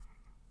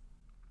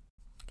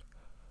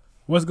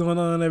What's going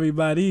on,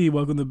 everybody?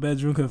 Welcome to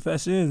Bedroom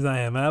Confessions. I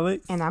am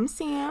Alex. And I'm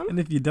Sam. And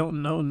if you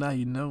don't know, now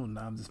you know.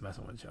 Nah, I'm just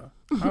messing with y'all.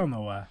 I don't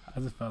know why. I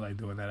just felt like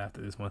doing that after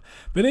this one.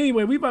 But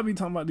anyway, we about to be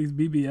talking about these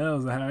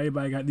BBLs and how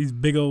everybody got these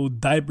big old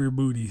diaper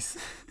booties.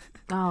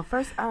 Oh,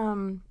 first,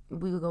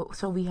 we would go.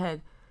 So we had,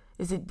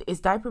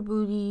 it's diaper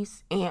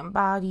booties, ant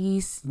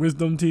bodies,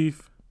 Wisdom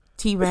teeth.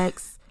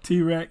 T-Rex.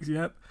 T-Rex,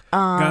 yep.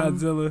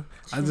 Godzilla.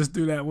 I just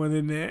threw that one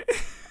in there.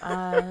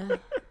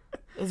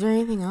 Is there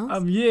anything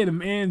else? Yeah,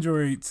 them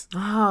androids.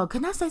 Oh,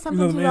 can I say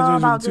something You know, to y'all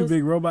about with two this?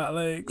 big robot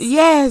legs.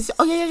 Yes.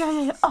 Oh,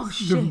 yeah. Oh,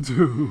 shit. Them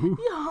two.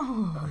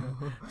 Yo.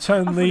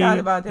 Chun-Li. I forgot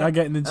about that. I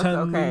got in the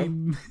Chun-Li. Okay.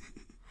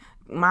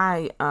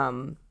 My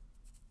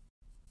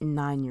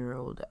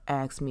 9-year-old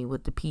asked me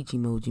what the peach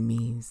emoji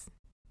means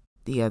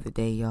the other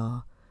day,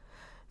 y'all.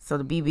 So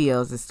the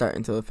BBLs is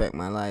starting to affect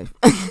my life.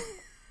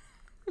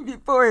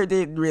 Before it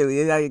didn't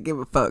really. I didn't give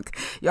a fuck.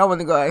 Y'all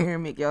want to go out here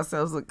and make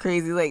yourselves look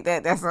crazy like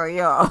that? That's on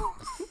y'all.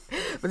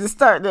 But it's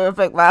starting to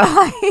affect my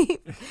life.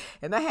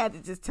 And I had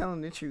to just tell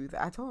him the truth.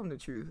 I told him the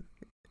truth.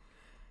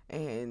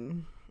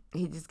 And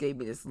he just gave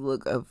me this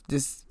look of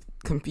just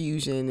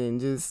confusion and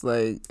just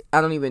like,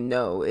 I don't even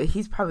know.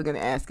 He's probably going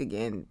to ask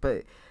again.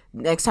 But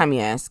next time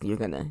you ask, you're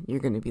gonna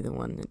be the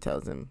one that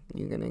tells him.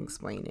 You're going to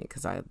explain it.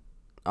 Because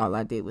all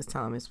I did was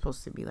tell him it's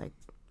supposed to be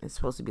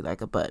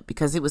like a butt,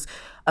 because it was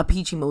a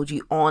peach emoji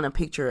on a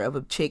picture of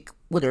a chick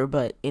with her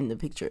butt in the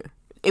picture.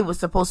 It was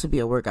supposed to be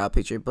a workout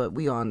picture, but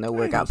we all know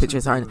workout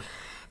pictures aren't.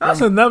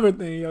 That's another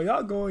thing, yo.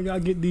 Y'all go and y'all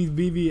get these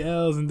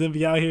BBLs and then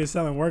be out here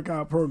selling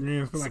workout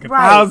programs for like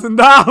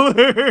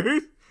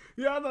 $1,000.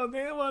 Y'all know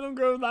damn well them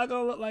girls not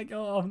gonna look like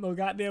y'all off no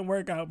goddamn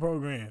workout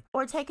program.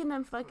 Or taking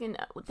them fucking,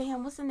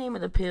 damn, what's the name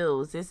of the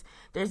pills?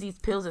 There's these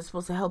pills that's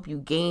supposed to help you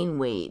gain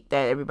weight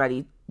that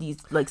everybody, these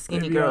like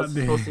skinny girls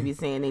are supposed to be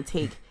saying they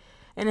take.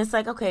 And it's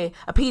like, okay,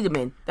 a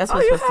Peterman. That's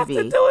what it's supposed to be.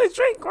 All you have to do is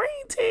drink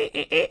green tea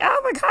and eat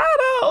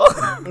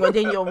avocado. Well,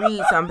 then you'll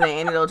read something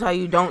and it'll tell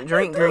you don't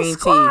drink green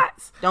tea.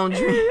 Don't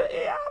drink.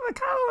 Eat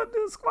avocado and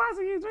do squats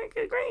and you drink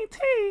green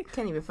tea.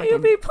 Can't even fucking. You'll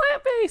be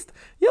plant-based.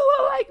 You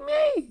look like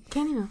me.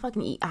 Can't even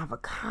fucking eat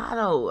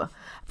avocado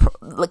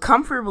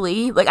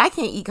comfortably. Like, I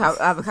can't eat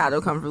avocado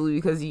comfortably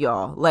because of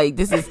y'all. Like,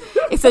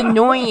 it's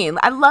annoying.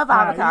 I love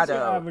avocado.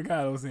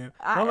 Avocado, Sam.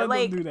 Don't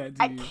let them do that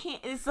to you. I can't.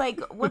 It's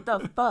like, what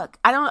the fuck?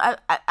 I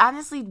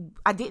honestly,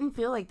 I didn't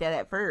feel like that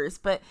at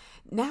first, but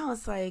now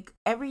it's like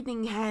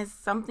everything has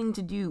something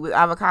to do with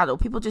avocado.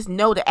 People just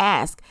know to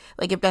ask.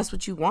 Like, if that's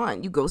what you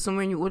want, you go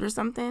somewhere and you order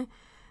something.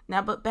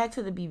 Now, but back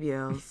to the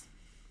BBLs.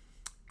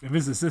 If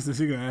it's a sister,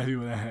 she gonna ask you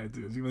what I had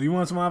to. She like, you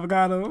want some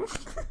avocado?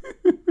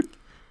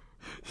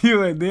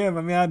 You're like, damn,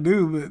 I mean, I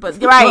do, but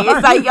right,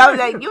 it's like, yo,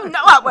 like, you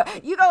know,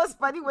 you know, it's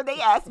funny when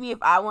they ask me if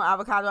I want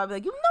avocado, I'll be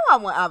like, you know, I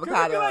want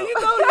avocado. Like, you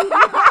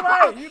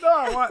right, you know,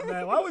 I want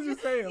that. Why would you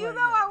say it? You like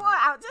know, that?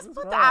 I'll just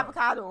put the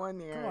avocado on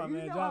there. Come on,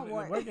 man, drop it.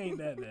 Work ain't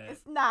that bad.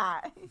 It's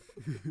not.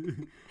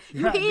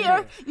 You God here?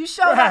 damn. You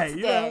showed up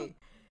today. You know?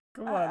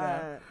 Come on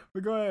now.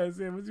 But go ahead,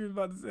 Sam. What you was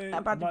about to say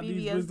about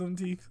these wisdom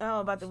teeth? Oh,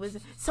 about the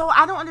wisdom. So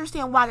I don't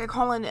understand why they're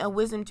calling it a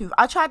wisdom tooth.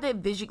 I tried to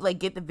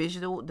get the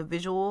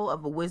visual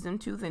of a wisdom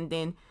tooth and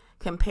then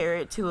compare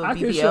it to a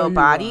BBL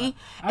body.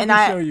 I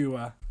can show you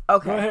why.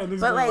 Okay. Go ahead. This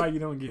is why you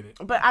don't get it.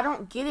 But I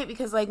don't get it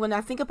because, like, when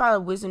I think about a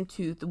wisdom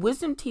tooth, the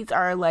wisdom teeth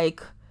are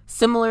like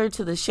similar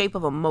to the shape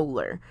of a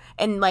molar.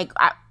 And like,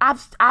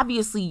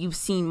 obviously you've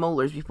seen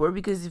molars before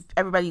because if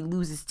everybody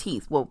loses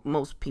teeth. Well,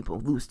 most people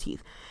lose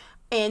teeth.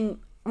 And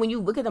when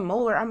you look at a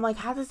molar, I'm like,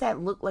 how does that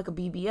look like a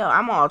BBL?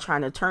 I'm all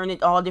trying to turn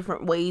it all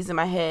different ways in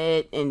my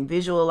head and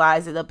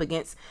visualize it up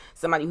against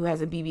somebody who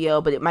has a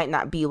BBL, but it might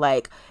not be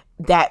like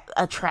that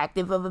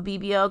attractive of a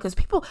BBL because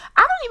people,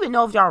 I don't even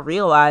know if y'all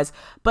realize,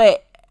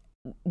 but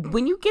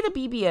when you get a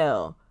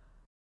BBL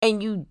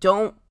and you're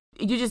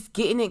just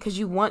getting it because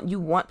you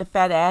want the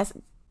fat ass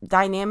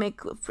dynamic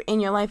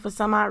in your life for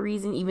some odd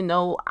reason, even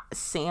though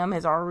Sam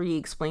has already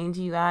explained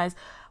to you guys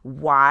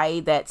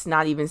why that's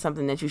not even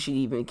something that you should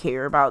even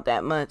care about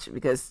that much,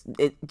 because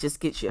it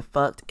just gets you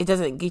fucked. It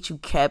doesn't get you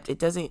kept. It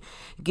doesn't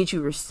get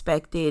you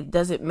respected. It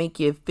doesn't make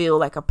you feel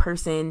like a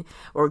person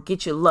or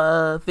get you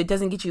love. It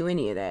doesn't get you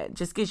any of that. It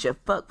just gets you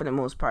fucked for the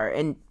most part.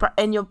 And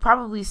you'll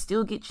probably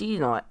still get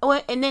cheated on.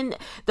 Oh, and then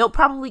they'll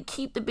probably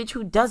keep the bitch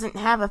who doesn't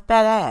have a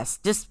fat ass.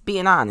 Just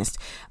being honest.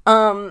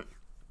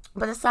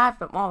 But aside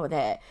from all of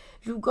that,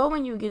 you go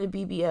and you get a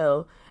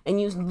BBL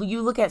and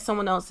you look at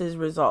someone else's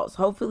results.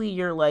 Hopefully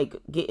you're like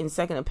getting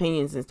second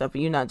opinions and stuff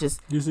and you're not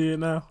just... You see it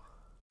now?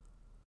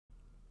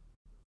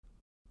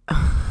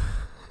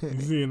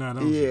 You see it now,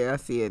 don't you? Yeah, I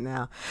see it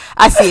now.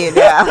 I see it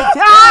now.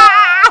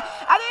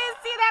 I didn't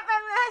see that, but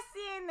I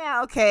see it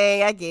now.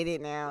 Okay, I get it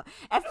now.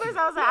 At first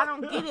I was like, I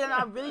don't get it and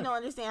I really don't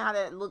understand how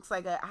it looks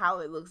like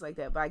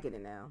that, but I get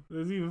it now.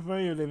 It's even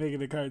funnier if they make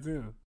it a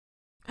cartoon.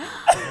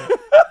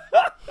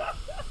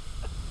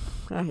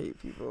 I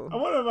hate people. I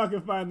wonder if I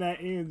can find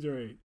that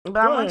Android. But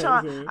I want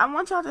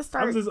y'all to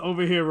start. I'm just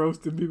over here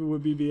roasting people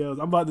with BBLs.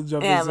 I'm about to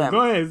jump in. So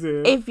go ahead,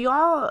 Sarah.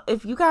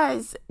 If you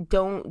guys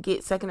don't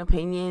get second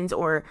opinions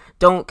or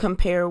don't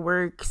compare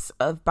works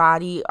of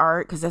body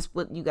art, because that's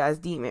what you guys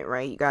deem it,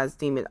 right? You guys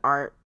deem it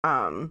art.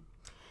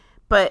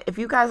 But if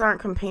you guys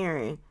aren't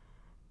comparing,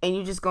 and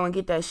you just go and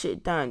get that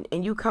shit done,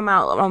 and you come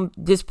out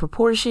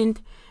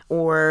disproportioned,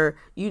 or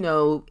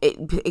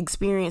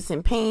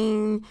experiencing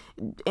pain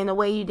in a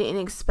way you didn't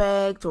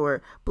expect,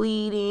 or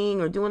bleeding,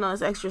 or doing all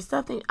this extra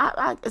stuff, then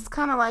it's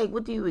kind of like,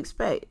 what do you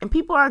expect? And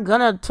people are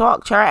gonna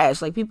talk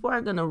trash. Like, people are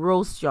gonna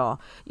roast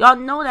y'all. Y'all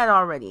know that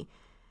already,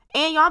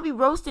 and y'all be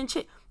roasting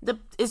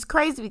it's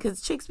crazy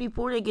because chicks,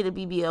 before they get a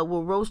BBL,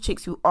 will roast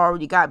chicks who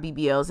already got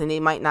BBLs, and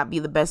they might not be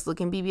the best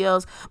looking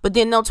BBLs, but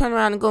then they'll turn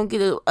around and go and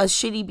get a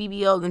shitty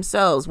BBL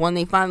themselves when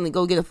they finally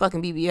go get a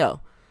fucking BBL.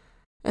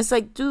 It's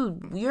like,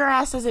 dude, your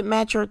ass doesn't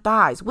match your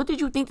thighs. What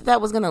did you think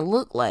that was gonna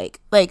look like?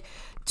 Like,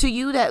 to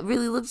you, that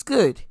really looks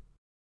good.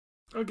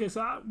 Okay,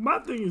 so my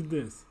thing is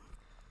this.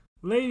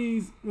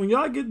 Ladies, when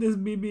y'all get this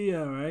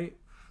BBL, right?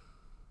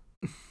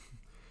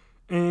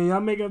 And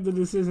y'all make up the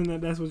decision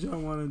that that's what y'all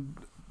want to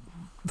do.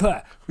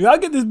 When y'all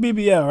get this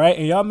BBL, right?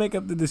 And y'all make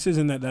up the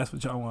decision that that's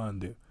what y'all want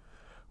to do.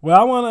 What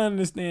I want to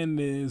understand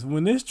is,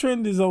 when this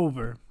trend is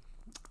over,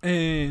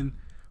 and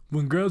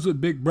when girls with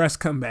big breasts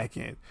come back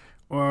in,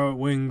 or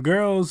when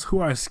girls who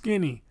are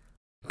skinny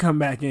come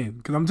back in.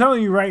 Because I'm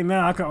telling you right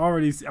now,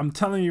 I'm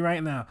telling you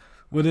right now,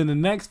 within the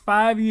next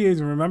 5 years,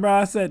 and remember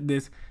I said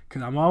this,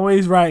 because I'm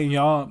always right, and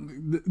y'all,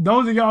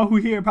 those of y'all who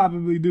hear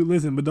probably do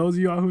listen, but those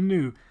of y'all who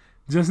knew,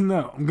 just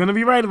know, I'm going to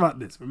be right about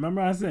this.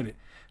 Remember I said it.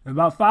 In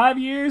about 5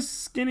 years,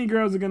 skinny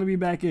girls are going to be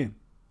back in.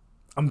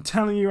 I'm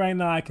telling you right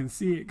now, I can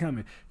see it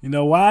coming. You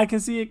know why I can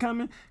see it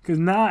coming? Because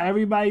now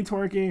everybody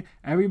twerking,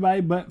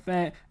 everybody butt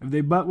fat. If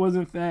their butt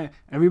wasn't fat,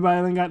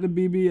 everybody done got the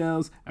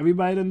BBLs.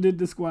 Everybody done did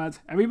the squats.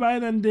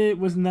 Everybody done did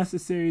what's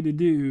necessary to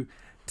do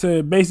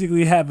to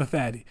basically have a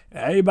fatty.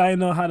 Everybody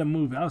know how to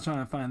move it. I was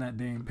trying to find that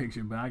damn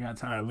picture, but I got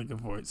tired looking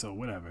for it, so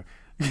whatever.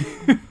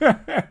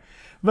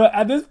 But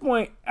at this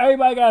point,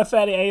 everybody got a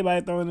fatty,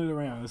 everybody throwing it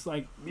around. It's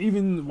like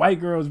even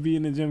white girls be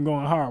in the gym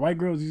going hard. White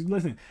girls,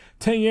 listen,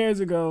 10 years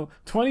ago,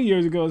 20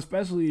 years ago,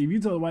 especially, if you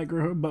told a white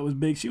girl her butt was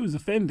big, she was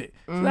offended.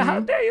 Mm-hmm. Like, how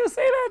dare you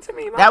say that to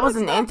me?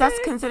 That's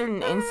considered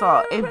an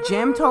insult. If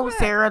Jim told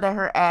Sarah that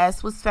her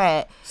ass was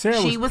fat,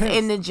 she was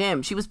in the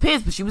gym. She was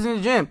pissed, but she was in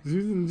the gym. She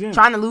was in the gym.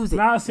 Trying to lose it.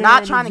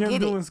 Not trying to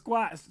get it. Doing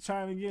squats,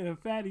 trying to get a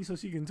fatty so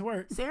she can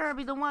twerk. Sarah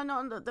be the one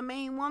on the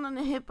main one on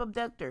the hip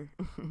abductor.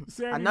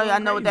 I know y'all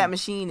know what that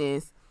machine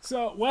is.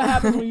 So what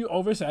happens when you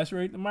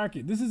oversaturate the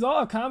market? This is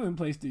all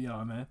commonplace to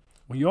y'all, man.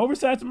 When you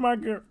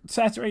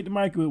saturate the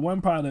market with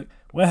one product,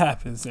 what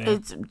happens,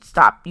 Sam?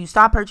 You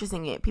stop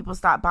purchasing it. People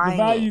stop buying it.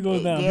 The value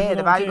goes down. Yeah,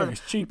 the value goes down.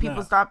 It's cheap.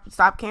 People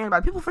stop caring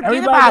about it. People forget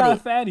Everybody about got it.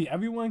 A fatty.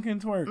 Everyone can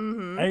twerk.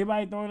 Mm-hmm.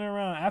 Everybody throwing it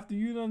around. After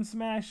you done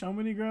smash so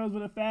many girls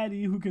with a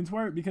fatty who can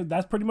twerk, because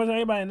that's pretty much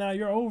everybody now.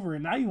 You're over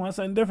it. Now you want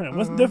something different.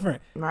 What's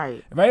different?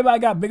 Right. If everybody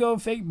got big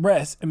old fake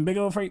breasts and big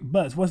old fake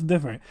butts, what's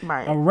different?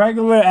 Right. A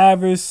regular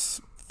average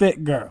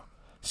fit girl.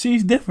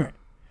 She's different.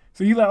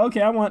 So you're like,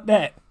 okay, I want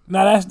that.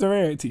 Now that's the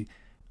rarity.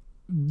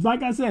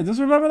 Like I said, just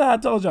remember that I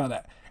told y'all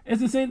that.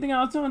 It's the same thing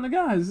I was telling the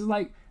guys. It's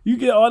like, you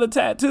get all the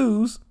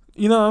tattoos,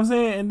 you know what I'm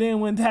saying? And then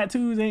when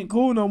tattoos ain't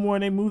cool no more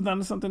and they moved on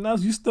to something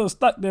else, you still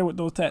stuck there with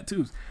those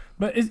tattoos.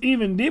 But it's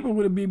even deeper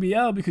with a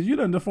BBL because you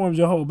done deformed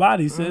your whole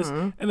body, sis.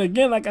 Mm-hmm. And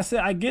again, like I said,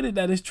 I get it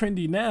that it's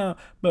trendy now,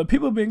 but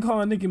people been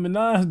calling Nicki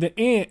Minaj the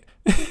ant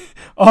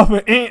off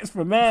of ants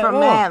for mad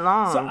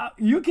long. So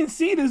you can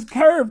see this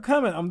curve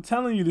coming. I'm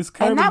telling you, this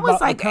curve. And that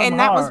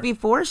was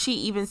before she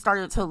even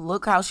started to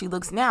look how she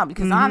looks now.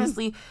 Because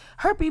honestly,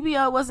 her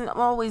BBL wasn't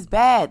always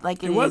bad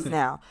like it is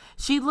now.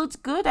 She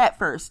looked good at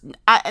first,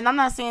 and I'm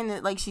not saying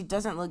that like she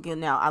doesn't look good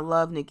now. I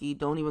love Nicki.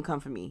 Don't even come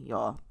for me,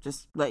 y'all.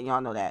 Just letting y'all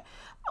know that.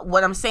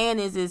 What I'm saying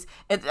is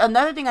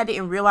another thing I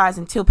didn't realize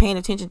until paying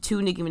attention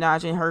to Nicki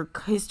Minaj and her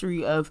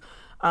history of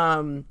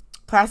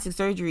plastic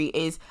surgery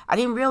is I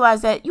didn't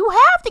realize that you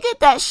have to get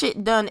that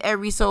shit done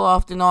every so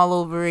often all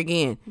over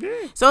again.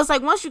 Yeah. So it's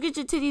like once you get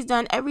your titties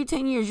done every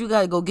 10 years, you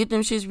gotta go get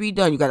them shits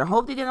redone. You gotta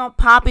hope that they don't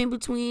pop in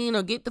between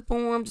or get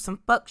deformed, some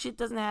fuck shit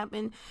doesn't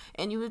happen,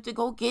 and you have to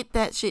go get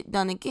that shit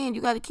done again.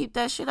 You gotta keep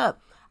that shit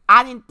up.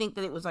 I didn't think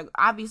that it was like,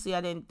 obviously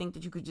I didn't think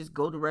that you could just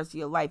go the rest of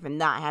your life and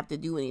not have to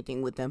do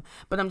anything with them.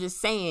 But I'm just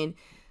saying,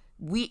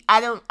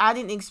 I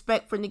didn't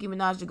expect for Nicki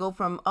Minaj to go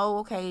from, oh,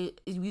 okay,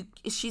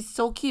 she's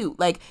so cute.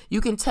 Like, you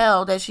can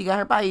tell that she got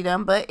her body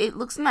done, but it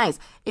looks nice.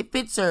 It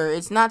fits her.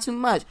 It's not too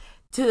much.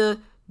 To,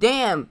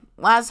 damn,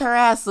 why does her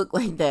ass look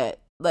like that?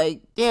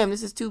 Like, damn,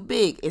 this is too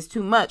big. It's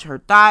too much. Her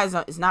thighs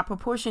is not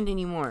proportioned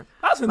anymore.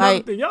 That's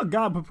another thing. Y'all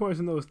got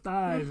proportion those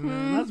thighs,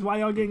 man. That's why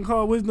y'all getting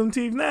called wisdom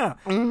teeth now.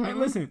 Mm-hmm. Like,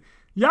 listen.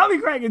 Y'all be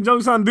cracking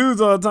jokes on dudes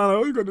all the time.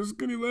 Like, oh, you got the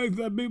skinny legs,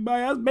 that big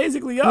body. That's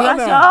basically y'all now.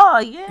 That's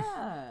y'all,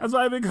 yeah. That's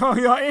why I been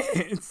calling y'all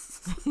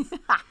ants.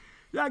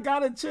 Y'all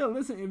gotta chill.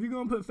 Listen, if you're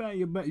gonna put fat in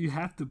your butt, you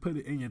have to put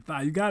it in your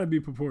thigh. You gotta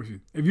be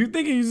proportioned. If you're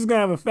thinking you're just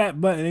gonna have a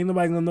fat butt and ain't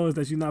nobody gonna notice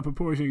that you're not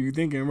proportioned, you're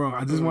thinking wrong.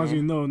 I just want you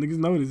to know, niggas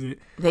notice it.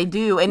 They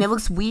do, and it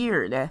looks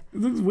weird. It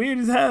looks weird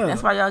as hell.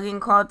 That's why y'all getting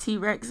called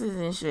T-Rexes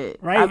and shit.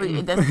 Right?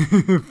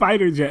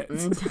 Fighter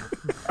jets.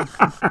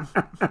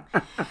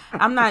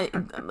 I'm not,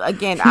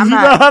 again, You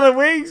know how the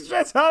wings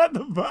stretch out at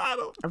the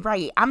bottom.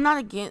 Right. I'm not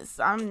against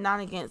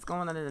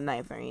going under the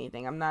knife or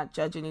anything. I'm not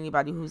judging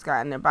anybody who's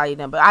gotten their body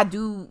done. But I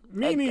do,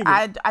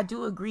 I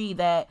do agree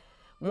that,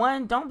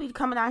 one, don't be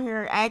coming out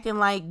here acting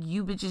like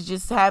you bitches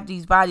just have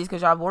these bodies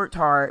because y'all worked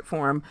hard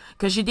for them,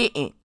 because you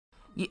didn't.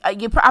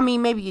 I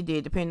mean, maybe you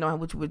did, depending on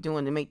what you were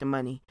doing to make the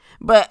money.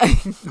 But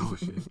oh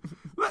shit!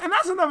 And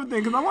that's another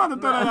thing, because I wanted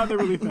to throw that out there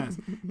really fast.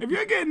 If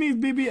you're getting these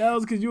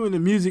BBLs because you're in the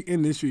music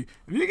industry,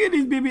 if you're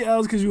getting these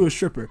BBLs because you're a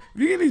stripper,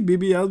 if you're getting these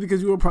BBLs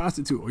because you're a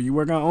prostitute or you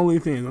work on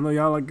OnlyFans, I know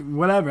y'all like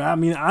whatever. I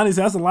mean,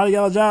 honestly, that's a lot of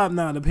y'all job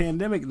now. The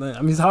pandemic, I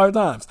mean, it's hard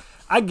times.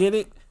 I get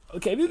it.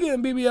 Okay, if you're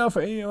getting BBL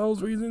for any of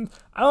those reasons,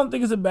 I don't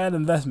think it's a bad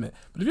investment.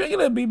 But if you're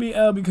getting a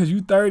BBL because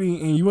you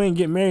 30 and you ain't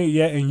get married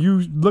yet and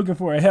you looking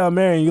for a Hail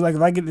Mary and you like,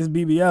 if I get this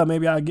BBL,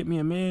 maybe I'll get me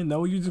a man.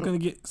 No, you're just going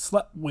to get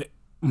slept with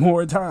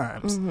more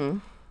times. Mm-hmm.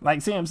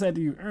 Like Sam said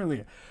to you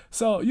earlier.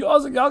 So y'all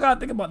got to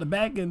think about the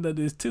back end of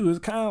this too. It's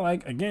kind of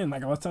like, again,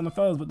 like I was telling the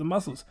fellas with the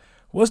muscles.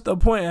 What's the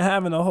point in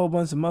having a whole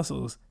bunch of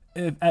muscles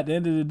if at the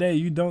end of the day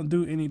you don't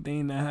do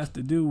anything that has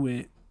to do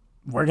with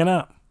working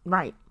out?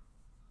 Right.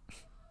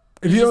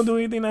 If you don't do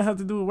anything that has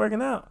to do with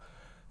working out,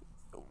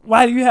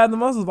 why do you have the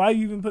muscles? Why are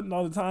you even putting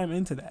all the time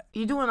into that?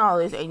 You're doing all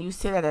this and you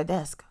sit at a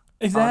desk.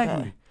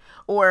 Exactly.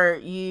 Or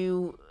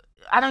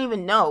I don't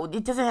even know.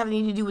 It doesn't have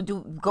anything to do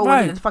with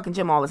going to the fucking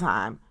gym all the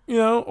time. You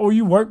know, or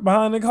you work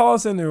behind the call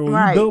center, or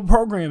you build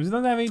programs. It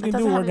doesn't have anything to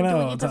do with working out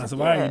all the time. So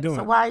why are you doing it?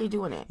 So why are you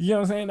doing it? You know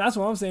what I'm saying? That's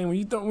what I'm saying.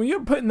 When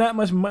you're putting that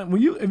much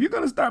money, if you're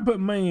gonna start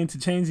putting money into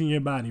changing your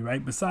body,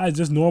 right? Besides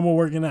just normal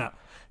working out.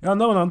 Y'all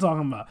know what I'm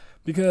talking about.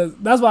 Because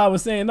that's why I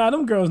was saying,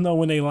 them girls know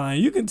when they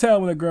lying. You can tell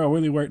when a girl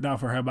really worked out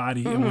for her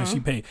body and when she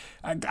paid.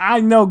 I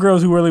know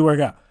girls who really work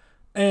out.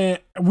 And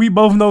we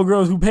both know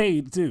girls who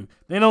paid, too.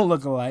 They don't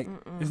look alike.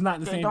 It's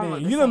not the same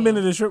thing. You done been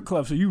to the strip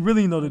club, so you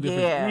really know the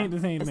difference. Yeah, it ain't the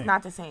same thing. It's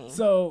not the same.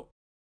 So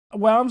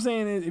what I'm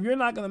saying is, if you're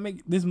not going to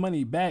make this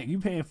money back, you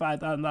paying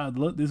 $5,000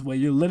 to look this way,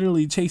 you're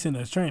literally chasing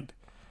a trend.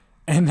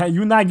 And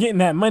you're not getting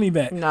that money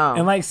back. No.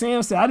 And like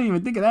Sam said, I didn't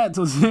even think of that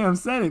until Sam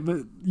said it, but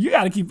you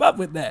got to keep up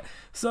with that.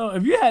 So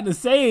if you had to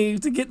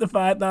save to get the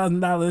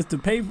 $5,000 to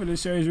pay for the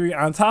surgery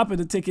on top of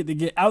the ticket to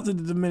get out to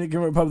the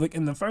Dominican Republic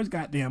in the first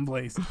goddamn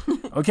place,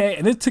 okay,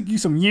 and it took you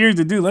some years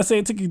to do. Let's say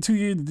it took you 2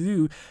 years to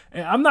do.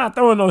 And I'm not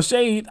throwing no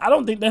shade. I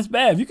don't think that's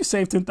bad. If you can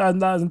save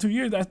 $10,000 in 2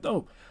 years, that's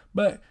dope.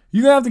 But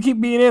you're going to have to keep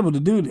being able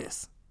to do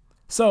this.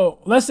 So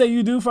let's say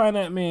you do find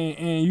that man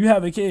and you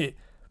have a kid.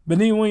 But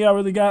then when y'all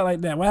really got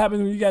like that, what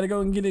happens when you got to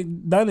go and get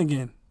it done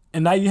again?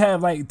 And now you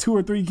have like 2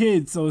 or 3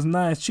 kids, so it's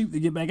not as cheap to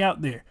get back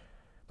out there.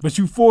 But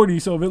you 40,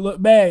 so if it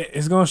look bad,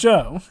 it's going to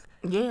show.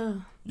 Yeah.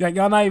 Like,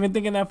 y'all not even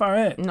thinking that far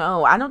ahead.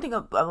 No, I don't think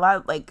a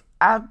lot, like,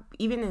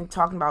 even in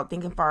talking about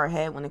thinking far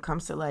ahead when it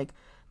comes to, like,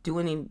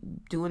 doing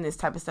this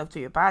type of stuff to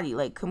your body,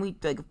 like, can we,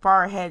 like,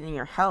 far ahead in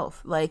your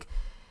health? Like,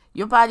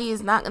 your body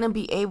is not going to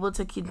be able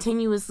to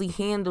continuously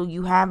handle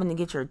you having to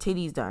get your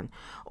titties done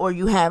or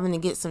you having to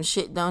get some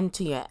shit done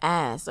to your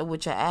ass or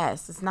with your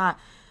ass. It's not,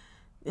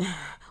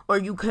 or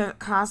you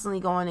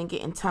constantly going and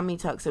getting tummy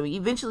tucks. So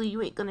eventually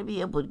you ain't going to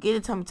be able to get a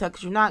tummy tuck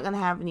because you're not going to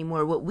have any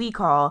more what we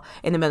call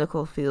in the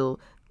medical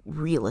field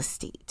real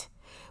estate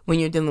when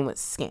you're dealing with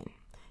skin.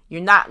 You're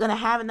not going to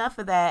have enough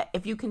of that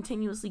if you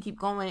continuously keep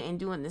going and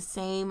doing the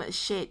same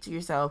shit to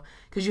yourself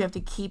because you have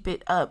to keep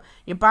it up.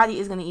 Your body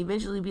is going to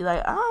eventually be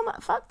like,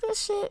 fuck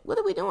this shit. What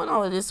are we doing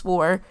all of this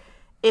for?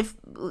 If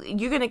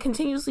you're going to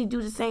continuously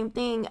do the same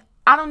thing,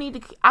 I don't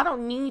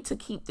need to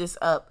keep this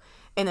up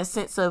in a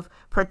sense of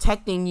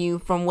protecting you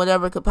from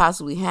whatever could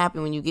possibly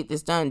happen when you get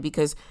this done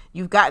because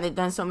you've gotten it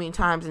done so many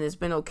times and it's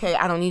been okay.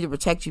 I don't need to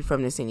protect you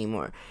from this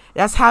anymore.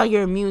 That's how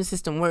your immune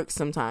system works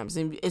sometimes,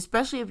 and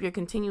especially if you're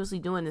continuously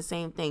doing the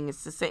same thing.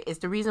 It's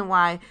the reason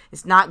why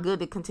it's not good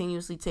to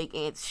continuously take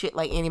shit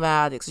like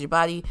antibiotics. Your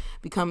body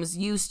becomes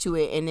used to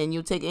it, and then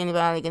you take an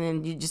antibiotic and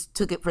then you just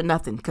took it for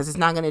nothing because it's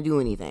not going to do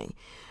anything.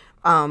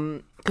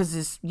 Because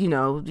it's,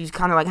 these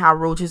kind of like how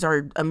roaches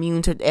are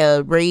immune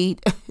to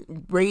raid.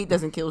 Raid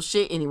doesn't kill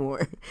shit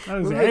anymore.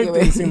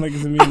 Everything seems like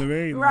it's immune to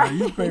raid. Right.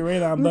 You spray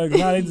raid on bugs,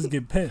 now they just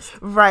get pissed.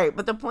 Right,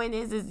 but the point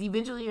is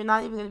eventually you're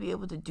not even going to be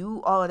able to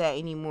do all of that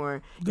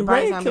anymore. Do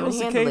raid kill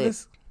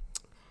cicadas?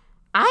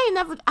 I've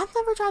never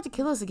tried to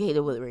kill a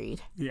cicada with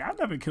raid. Yeah, I've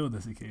never killed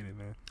a cicada,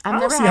 man. I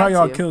don't see how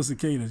y'all kill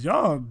cicadas.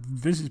 Y'all are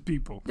vicious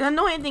people. The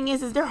annoying thing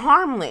is they're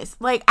harmless.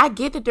 Like, I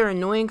get that they're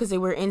annoying because they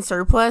were in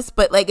surplus,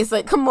 but like, it's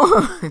like, come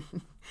on.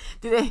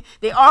 They're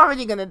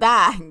already gonna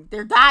die.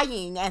 They're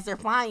dying as they're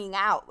flying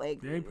out.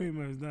 Like, they pretty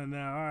much done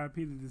now.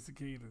 R.I.P. to the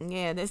cicadas.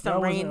 Yeah, there's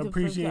some rain. I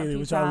appreciate it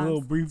with y'all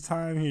little brief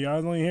time here. Y'all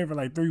was only here for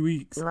like 3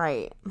 weeks.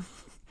 Right.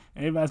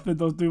 Everybody spent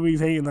those 3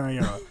 weeks hating on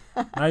y'all.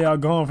 Now y'all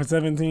gone for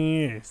 17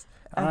 years.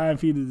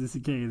 R.I.P. to the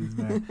cicadas,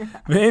 man.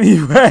 But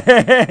anyway.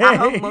 I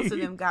hope most of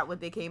them got what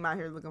they came out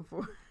here looking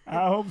for.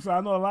 I hope so.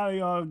 I know a lot of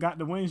y'all got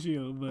the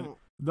windshield, but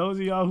those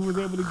of y'all who was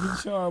able to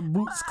get y'all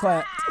boots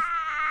clapped,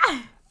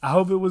 I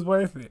hope it was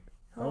worth it.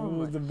 I hope it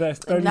was the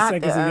best 30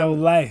 seconds of your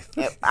life.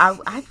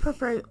 I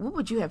prefer. What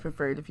would you have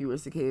preferred if you were a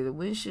cicada? The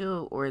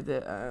windshield or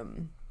the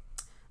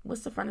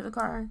what's the front of the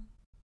car?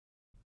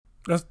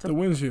 That's the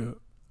windshield.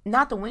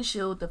 Not the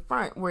windshield, the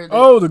front where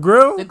the the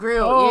grill? The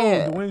grill, oh,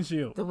 yeah. The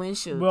windshield. The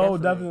windshield. Well,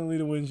 definitely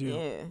the windshield.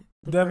 Yeah.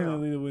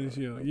 Definitely the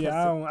windshield.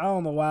 Yeah, I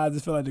don't know why. I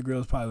just feel like the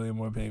grill's probably a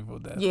more painful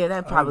death. Yeah,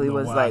 that probably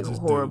was like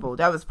horrible.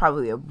 That was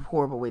probably a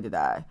horrible way to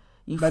die.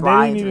 You but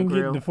fly they didn't into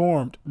even the get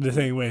deformed the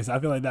same way, so I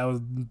feel like that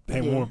was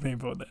more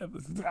painful death.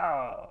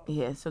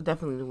 Yeah, so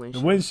definitely the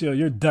windshield. The windshield,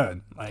 you're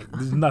done. Like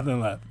there's nothing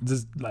left.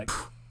 Just like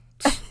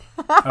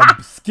a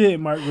skid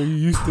mark where you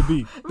used to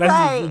be.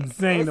 That's just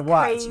insane to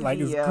watch. Crazy, like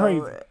it's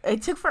crazy.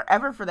 It took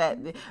forever for that.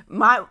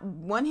 My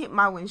one hit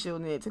my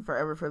windshield, and it took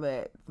forever for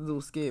that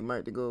little skid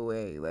mark to go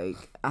away. Like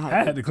I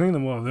had to clean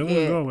them off. They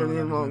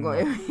won't go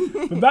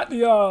away. But back to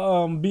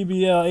y'all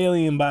BBL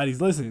alien bodies.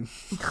 Listen.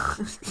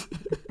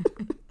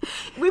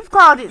 We've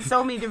called it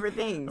so many different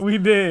things. We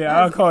did.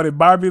 I called it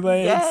Barbie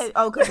legs. Yeah.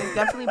 Oh, because it's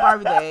definitely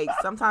Barbie legs.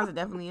 Sometimes it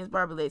definitely is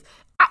Barbie legs.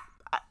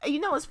 You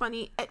know what's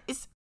funny?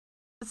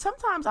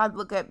 Sometimes I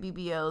look at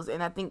BBLs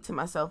and I think to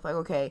myself, like,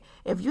 okay,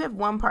 if you have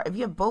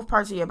both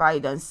parts of your body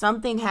done,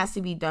 something has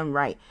to be done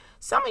right.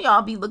 Some of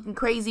y'all be looking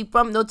crazy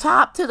from the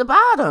top to the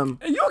bottom.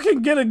 And you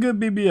can get a good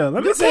BBL.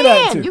 Let me say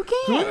that too. You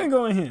can. You can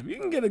go in him. You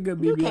can get a good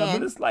BBL.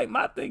 But it's like,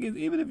 my thing is,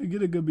 even if you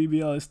get a good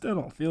BBL, it still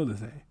don't feel the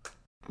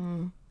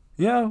same.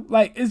 Yeah,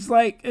 it's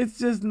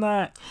just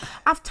not.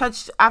 I've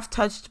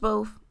touched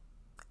both,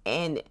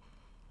 and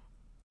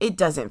it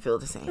doesn't feel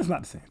the same. It's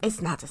not the same.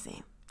 It's not the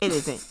same. It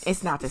isn't.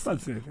 It's not the same.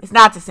 It's not the same. It's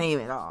not the same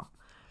at all.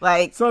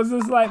 Like, so it's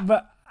just like,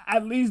 but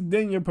at least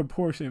then your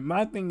proportion.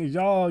 My thing is,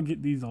 y'all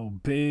get these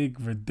old big,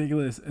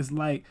 ridiculous. It's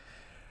like,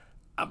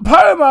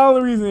 part of my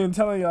only reason in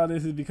telling y'all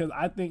this is because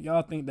I think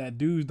y'all think that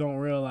dudes don't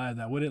realize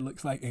that what it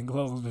looks like in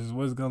clothes is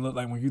what it's gonna look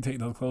like when you take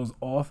those clothes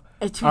off.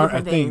 It's two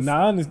different things.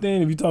 Now I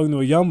understand if you're talking to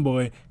a young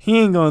boy, he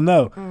ain't gonna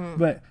know.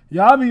 But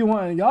y'all be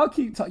wanting, y'all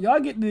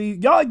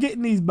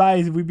getting these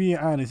bodies. If we being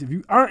honest, if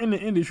you aren't in the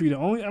industry, the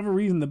only other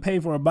reason to pay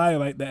for a body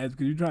like that is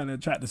because you're trying to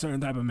attract a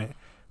certain type of man.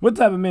 What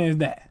type of man is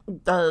that?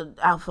 The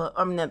alpha.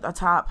 I mean, a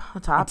top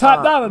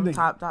dollar nigga.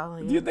 Top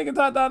dollar. Yeah. Do you think a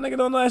top dollar nigga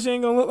don't know that shit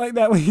ain't gonna look like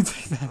that when you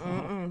take that?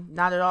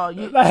 Not at all.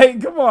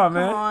 Like, come on,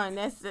 man. Come on,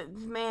 that's it.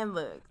 Man,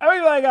 look.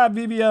 Everybody got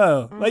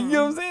BBL. Like, you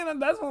know what I'm saying?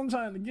 That's what I'm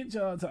trying to get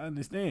y'all to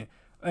understand.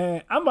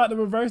 And I'm about to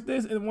reverse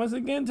this and once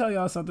again tell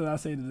y'all something I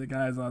say to the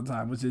guys all the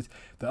time, which is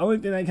the only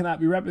thing that cannot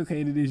be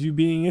replicated is you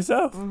being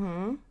yourself.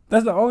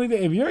 That's the only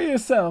thing. If you're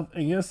yourself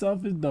and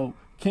yourself is dope,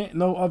 can't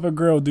no other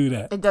girl do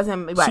that. It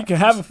doesn't. Right. She can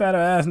have a fatter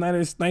ass,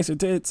 nicer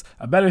tits,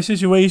 a better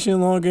situation,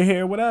 longer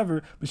hair,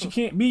 whatever, but she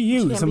can't be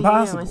you. It's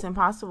impossible. It's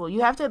impossible.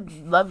 You have to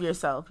love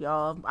yourself,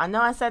 y'all. I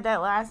know I said that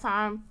last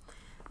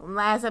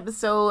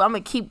episode. I'm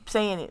gonna keep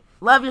saying it.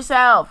 Love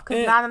yourself,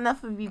 because not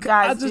enough of you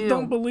guys do. I just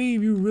don't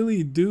believe you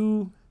really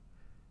do.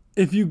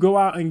 If you go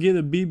out and get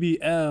a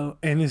BBL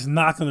and it's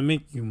not gonna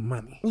make you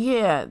money.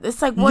 Yeah,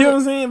 it's like, you know what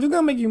I'm saying? If it's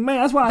gonna make you money,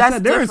 that's why I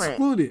said they're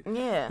excluded.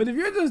 Yeah. But if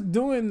you're just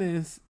doing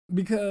this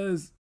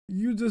because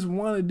you just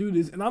want to do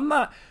this, and I'm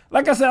not,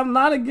 like I said, I'm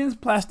not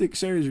against plastic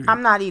surgery.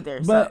 I'm not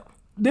either. But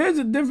there's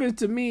a difference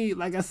to me,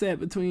 like I said,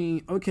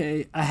 between,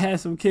 okay, I had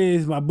some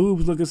kids, my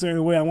boobs look a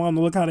certain way, I want them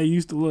to look how they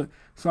used to look,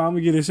 so I'm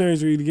gonna get a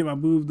surgery to get my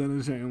boobs done in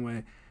a certain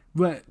way.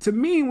 But to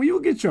me, when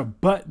you get your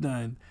butt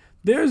done,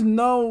 there's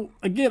no,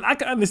 again, I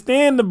can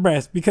understand the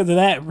breast because of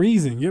that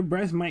reason. Your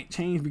breast might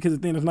change because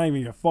of things that's not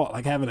even your fault,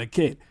 like having a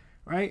kid,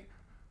 right?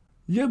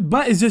 Your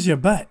butt is just your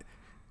butt.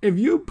 If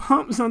you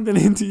pump something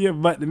into your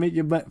butt to make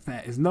your butt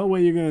fat, there's no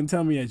way you're going to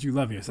tell me that you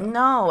love yourself.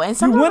 No.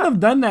 And you wouldn't have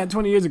done that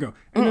 20 years ago.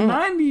 In the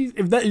 90s,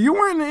 if you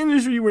weren't in the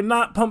industry, you were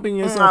not pumping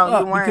yourself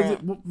up. You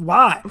weren't.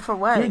 Why? For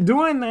what? You're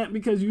doing that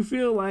because you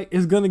feel like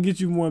it's going to get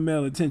you more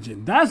male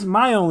attention. That's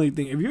my only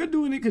thing. If you're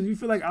doing it because you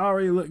feel like I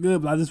already look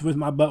good, but I just wish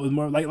my butt was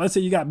more, like, let's say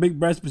you got big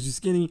breasts, but you're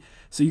skinny,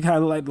 so you kind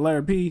of look like the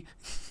letter P.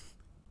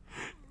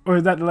 Or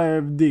is that the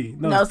letter D?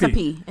 No, it's a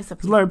P. It's a P.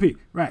 It's the letter P.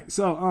 Right.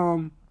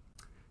 So,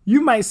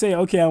 you might say,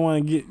 okay, I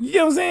want to get, you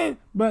know what I'm saying?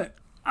 But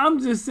I'm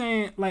just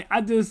saying, like,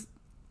 you're going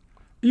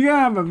to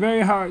have a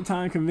very hard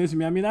time convincing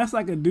me. I mean, that's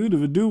like a dude.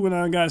 If a dude went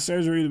out and got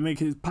surgery to make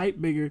his pipe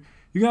bigger,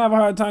 you're going to have a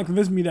hard time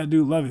convincing me that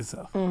dude love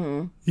himself. You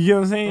know what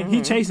I'm saying?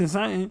 He chasing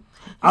something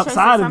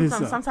outside of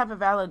himself. Some type of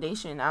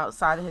validation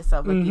outside of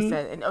himself, like you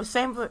said. And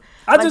same for,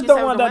 I just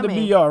don't want that to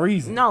be your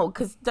reason. No,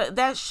 because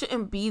that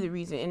shouldn't be the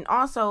reason. And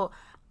also,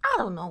 I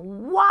don't know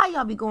why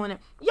y'all be going there.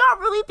 Y'all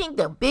really think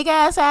the big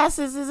ass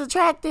asses is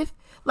attractive?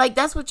 Like,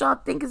 that's what y'all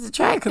think is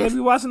attractive? Because they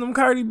be watching them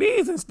Cardi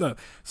B's and stuff.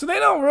 So they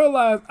don't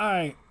realize, all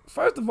right,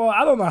 first of all,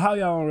 I don't know how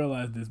y'all don't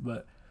realize this,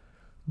 but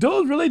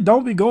dudes really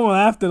don't be going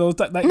after those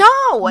type. Like,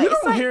 no, you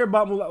don't hear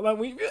about, like,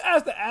 when you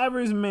ask the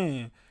average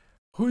man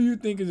who you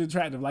think is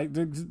attractive, like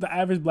the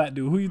average black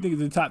dude, who you think is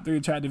the top 3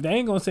 attractive, they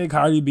ain't gonna say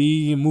Cardi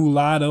B and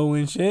Mulatto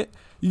and shit.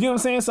 You get what I'm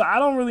saying? So I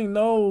don't really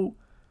know.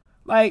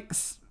 Like,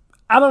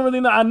 I don't really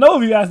know. I know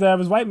if you ask the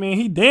average white man,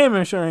 he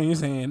damn sure ain't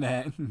saying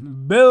that.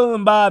 Bill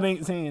and Bob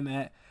ain't saying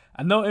that.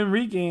 I know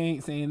Enrique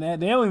ain't saying that.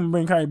 They don't even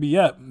bring Cardi B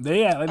up.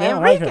 They act like they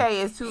don't like her.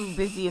 Enrique is too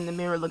busy in the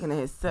mirror looking at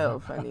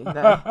himself, honey.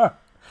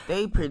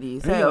 They pretty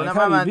as hell. Like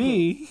Cardi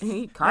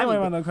B. Cardi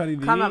B. No Cardi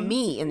B. Come on,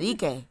 me,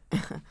 Enrique.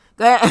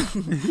 Go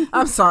ahead.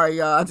 I'm sorry,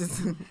 y'all.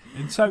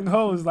 And Chuck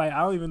Ho is like, I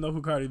don't even know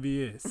who Cardi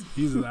B is.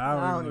 He's like,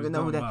 I don't even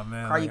know who that about,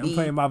 man. Cardi B. I'm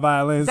playing my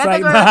violin.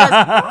 Like,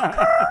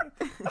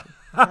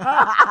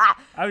 I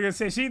was gonna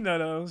say she know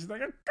though. She's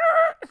like,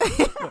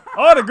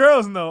 all the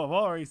girls know of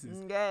all races.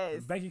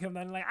 Yes. Becky come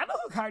down and like, I know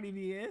who Cardi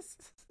B is.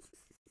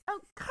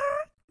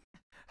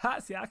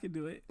 Hot, see, I can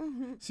do it.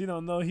 Mm-hmm. She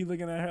don't know. He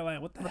looking at her like,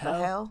 what the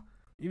hell?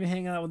 You been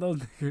hanging out with those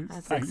niggas.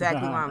 That's like,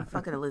 exactly why I'm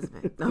fucking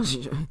Elizabeth. No,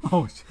 shit.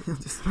 Oh shit.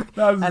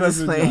 I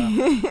just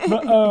play.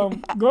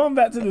 But going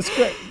back to the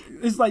script,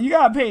 it's like you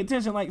gotta pay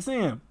attention. Like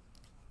Sam,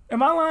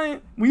 am I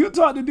lying? When you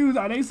talk to dudes,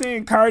 are they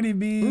saying Cardi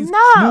B's,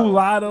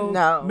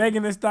 Mulatto,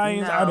 Megan Thee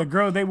Stallions are the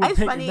girls they would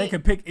pick if they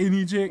could pick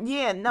any chick?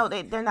 Yeah, no,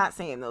 they're not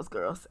saying those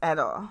girls at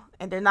all,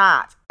 and they're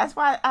not. That's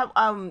why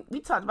we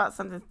talked about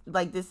something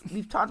like this.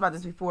 We've talked about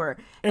this before.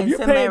 If you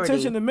pay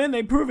attention to men,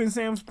 they proving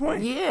Sam's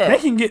point. Yeah, they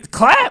can get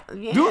clapped.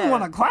 Yeah. Dudes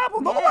want to clap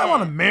them. Nobody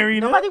want to marry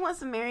them. Nobody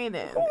wants to marry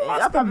them. Who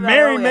wants to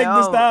marry Megan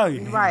Thee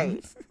Stallion?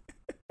 Right.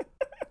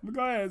 But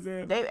go ahead,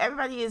 Sam.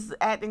 Everybody is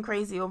acting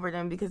crazy over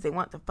them because they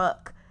want to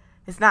fuck.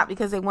 It's not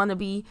because they want to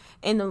be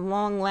in a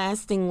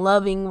long-lasting,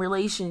 loving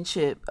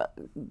relationship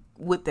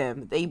with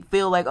them. They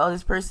feel like, oh,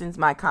 this person's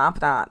my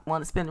confidant.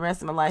 Want to spend the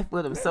rest of my life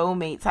with them.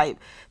 Soulmate type,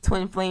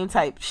 twin flame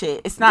type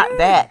shit. It's not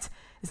that.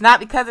 It's not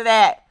because of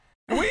that.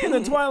 We're in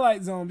the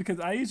Twilight Zone because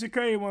Aisha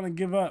Curry want to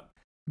give up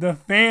the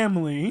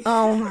family.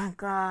 Oh, my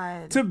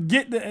God. To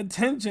get the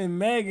attention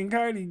Meg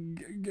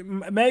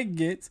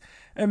gets.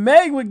 And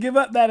Meg would give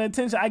up that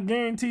attention, I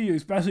guarantee you,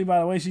 especially by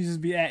the way she just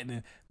be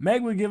acting.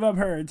 Meg would give up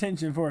her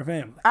attention for her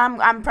family.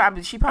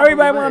 She probably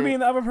Everybody want to be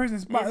in the other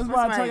person's spot. That's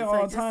why I tell you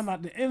all the time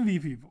not to envy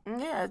people.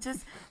 Yeah,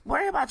 just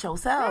worry about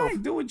yourself.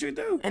 Right, do what you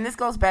do. And this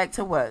goes back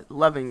to what?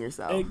 Loving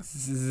yourself.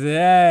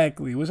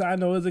 Exactly. Which I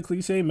know is a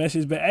cliche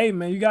message, but hey,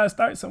 man, you got to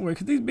start somewhere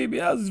because these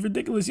BBLs is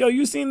ridiculous. Yo,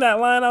 you seen that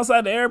line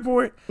outside the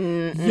airport?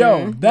 Mm-hmm.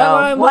 Yo, that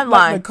line looked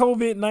like the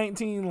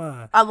COVID-19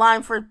 line. A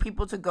line for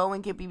people to go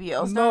and get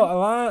BBLs done? No, a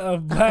line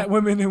of black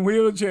women in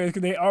wheelchairs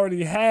because they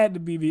already had the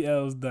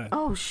BBLs done.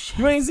 Oh, shit.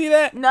 You ain't see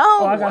that? No.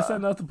 Oh, I got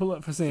something else to pull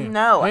up for Sam.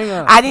 No,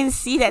 I didn't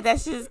see that.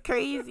 That's just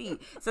crazy.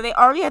 So they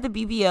already had the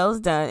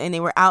BBLs done, and they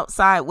were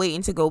outside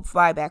waiting to go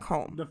fly back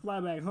home. To fly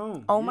back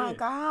home. Oh, my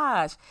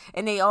gosh.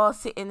 And they all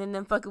sitting in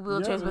them fucking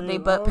wheelchairs with their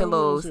butt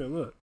pillows.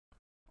 Look.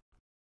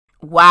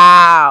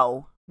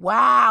 Wow.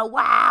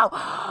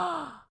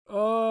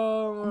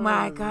 Oh,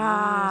 my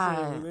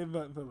God. They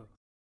butt pillows.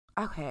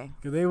 Okay.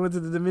 Because they went to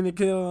the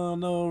Dominican,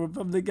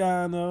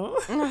 Republicano.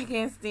 I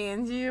can't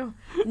stand you.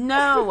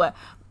 No.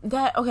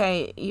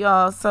 Okay,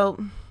 y'all.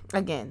 So,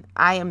 again,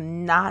 I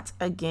am not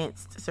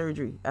against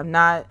surgery. I'm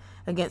not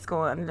against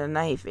going under the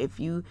knife. If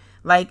you,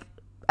 like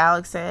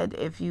Alex said,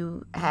 if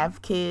you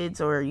have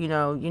kids or, you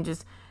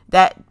just,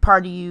 that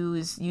part of you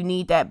is, you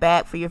need that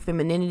back for your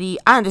femininity.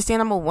 I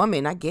understand. I'm a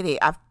woman. I get it.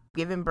 I've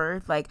given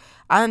birth. Like,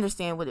 I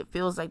understand what it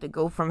feels like to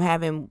go from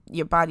having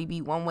your body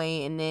be one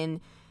way and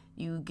then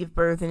you give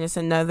birth and it's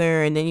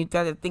another, and then you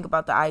got to think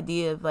about the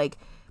idea of like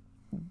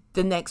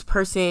the next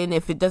person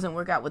if it doesn't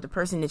work out with the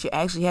person that you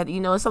actually had.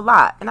 It's a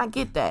lot, and I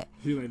get that.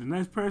 You're like, the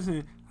next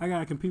person I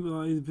gotta compete with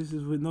all these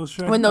bitches with no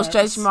stretch marks. No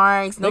stretch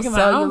marks, no cellulite.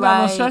 I don't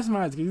got no stretch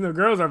marks because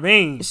girls are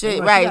vain. Shit,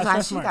 like,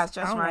 right? She got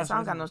stretch marks. I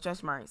don't got no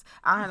stretch marks.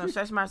 I don't have no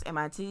stretch marks, and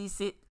my titties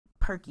sit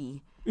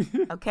perky.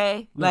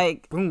 Okay,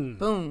 like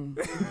boom.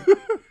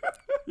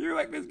 You're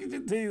like, let's get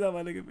your titties out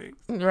my nigga face.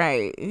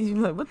 Right. You're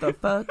like, what the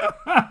fuck?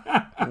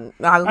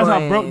 That's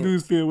how broke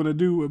dudes feel when a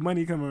dude with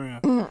money come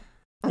around.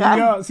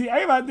 Yo, see,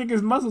 everybody think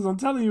it's muscles. I'm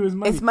telling you, it's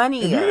money. It's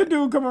money. If you're the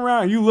dude come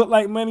around, you look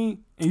like money,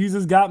 and you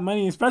just got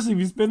money, especially if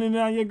you're spending it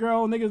on your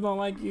girl, niggas don't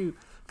like you.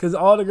 Because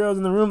all the girls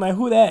in the room, like,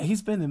 who that? He's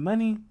spending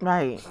money?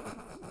 Right.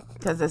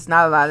 Because it's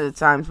not a lot of the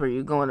times where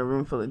you go in a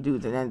room full of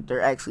dudes and then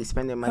they're actually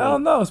spending money. Hell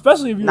no,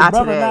 especially if you're a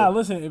brother now.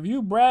 Listen, if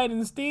you Brad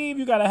and Steve,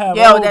 you got to have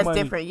old that's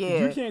money. Different,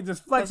 yeah. You can't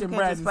just flex in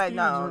Brad and Steve.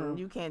 No,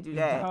 you can't do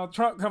that. How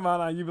Trump come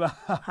out on you, be like,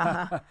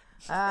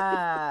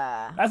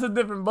 that's a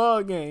different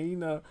ball game,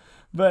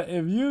 But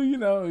if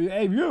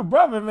hey, if you're a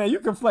brother, man,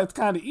 you can flex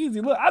kind of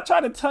easy. Look, I try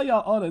to tell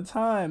y'all all the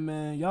time,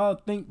 man. Y'all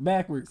think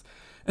backwards.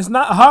 It's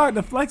not hard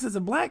to flex as a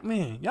black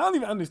man. Y'all don't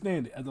even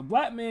understand it. As a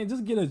black man,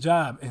 just get a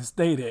job and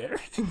stay there.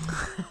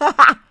 No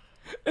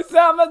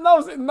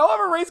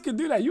other race can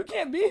do that. You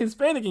can't be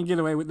Hispanic and get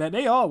away with that.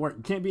 They all work.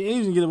 You can't be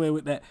Asian and get away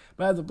with that.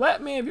 But as a black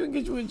man, if you can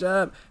get you a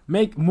job,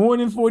 make more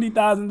than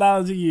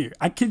 $40,000 a year.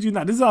 I kid you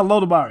not. This is how low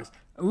the bar is.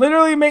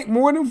 Literally make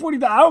more than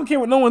 $40,000. I don't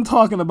care what no one's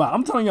talking about.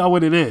 I'm telling y'all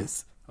what it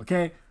is.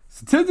 Okay?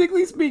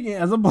 Statistically speaking,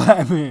 as a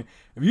black man,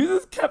 if you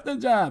just kept a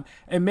job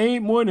and made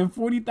more than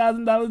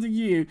 $40,000 a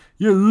year,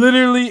 you're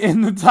literally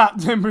in the top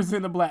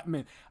 10% of black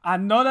men. I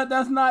know that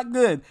that's not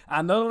good.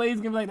 I know the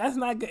ladies can be like, that's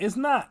not good. It's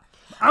not.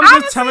 I'm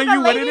Honestly, just telling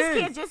you what it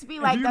is. Can't just be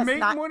like, if you that's make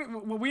not. more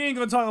than, well, we ain't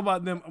gonna talk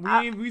about them.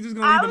 We just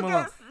gonna leave them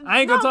alone. I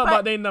ain't gonna talk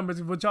about their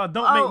numbers, but y'all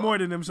don't make more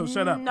than them. So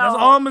shut up. No, that's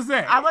all I'm gonna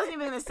say. I wasn't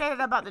even gonna say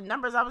that about the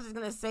numbers. I was just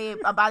gonna say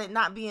about it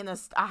not being a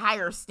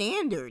higher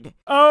standard.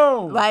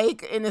 Oh,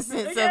 like in the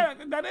sense of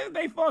that is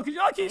their fault because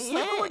y'all keep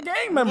sleeping with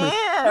gang members.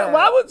 Yeah.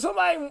 Why would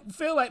somebody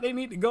feel like they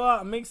need to go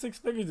out and make 6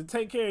 figures to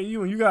take care of you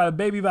when you got a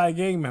baby by a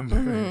gang member?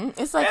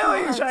 Mm-hmm. It's like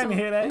ain't trying to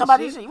hear that.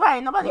 Nobody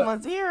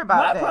wants to hear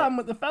about that. My problem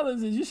with the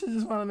fellas is you should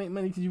just want to make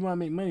money because you want to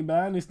make money, but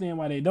I understand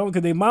why they don't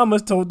because their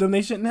mamas told them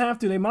they shouldn't have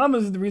to. Their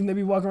mamas is the reason they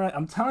be walking around.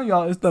 I'm telling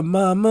y'all, it's the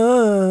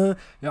mama.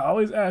 Y'all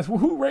always ask, well,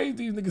 who raised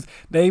these niggas?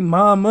 They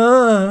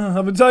mama.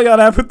 I've been telling y'all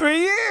that for 3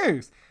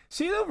 years.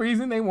 She the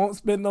reason they won't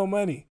spend no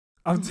money.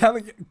 I'm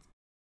telling you.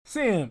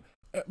 Sam,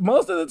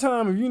 most of the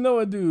time, if you know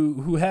a dude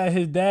who had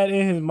his dad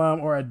and his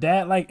mom or a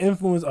dad-like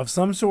influence of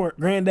some sort,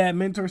 granddad,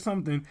 mentor,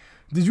 something,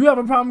 did you have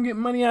a problem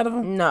getting money out of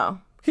him?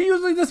 No. He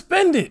usually just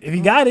spend it if he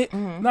got it.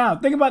 Mm-hmm. Now,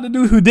 think about the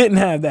dude who didn't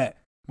have that.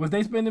 Was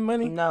they spending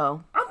money?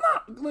 No. I'm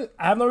not. Look,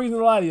 I have no reason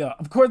to lie to y'all.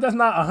 Of course, that's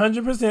not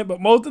 100%,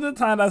 but most of the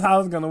time, that's how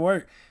it's going to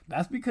work.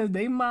 That's because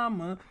they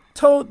mama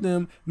told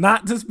them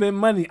not to spend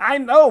money. I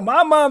know.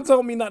 My mom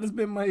told me not to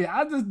spend money.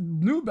 I just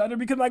knew better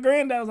because my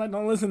granddad was like,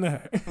 don't listen to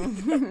her.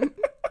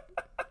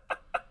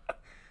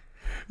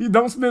 You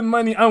don't spend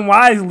money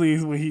unwisely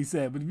is what he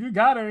said. But if you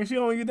got her and she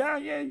holding you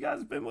down, yeah, you got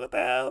to spend. What the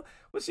hell?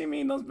 What she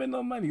mean don't spend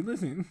no money?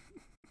 Listen.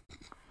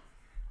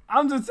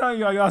 I'm just telling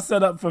y'all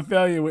set up for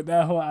failure with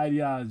that whole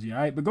ideology, all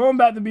right? But going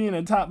back to being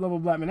a top-level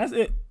black man, that's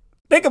it.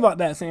 Think about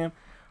that, Sam.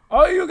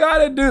 All you got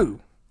to do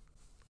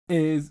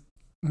is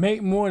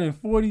make more than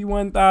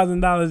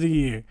 $41,000 a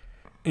year,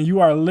 and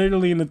you are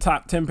literally in the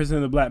top 10%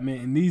 of the black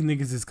men, and these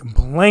niggas is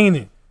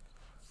complaining.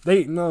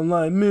 They know,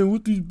 like, man,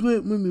 what these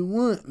black women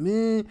want,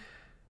 man?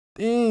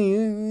 Now,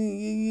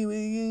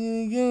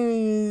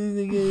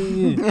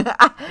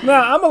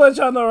 I'm gonna let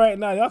y'all know right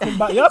now. Y'all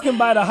can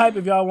buy the hype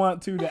if y'all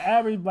want to. The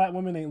average black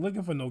woman ain't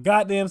looking for no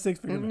goddamn 6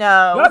 figures.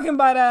 No, y'all can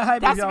buy that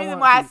hype. That's if y'all want to. That's the reason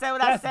why I said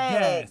what I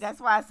said. Gas.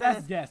 That's why I said.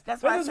 That's gas.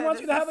 That's why I just want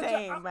said you to have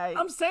a job.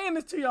 I'm saying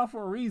this to y'all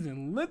for a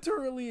reason.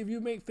 Literally, if you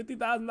make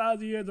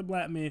 $50,000 a year as a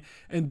black man,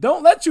 and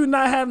don't let you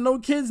not have no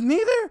kids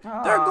neither,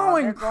 they're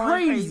going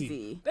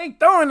crazy. They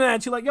throwing it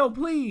at you like, yo,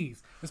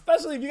 please.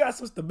 Especially if you got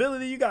some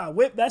stability, you got a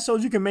whip that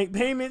shows you can make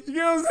payments. You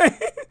know what I'm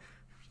saying?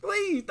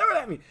 Please, throw it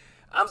at me.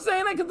 I'm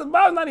saying that because the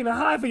bar's not even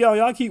high for y'all.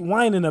 Y'all keep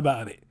whining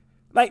about it.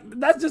 Like,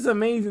 that's just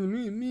amazing to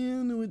me. Man, I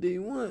don't know what they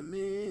want,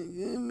 man.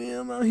 Yeah, man,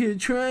 I'm out here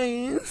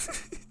trying.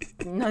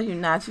 No, you're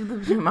not. You live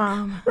with your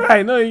mom.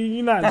 Right, no,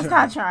 you're not. That's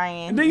not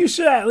trying. And then you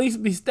should at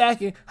least be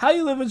stacking. How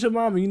you live with your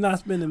mom and you're not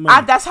spending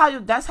money? That's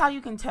how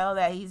you can tell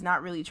that he's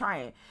not really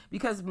trying.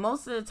 Because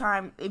most of the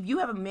time, if you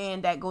have a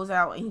man that goes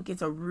out and he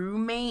gets a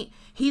roommate,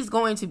 he's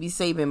going to be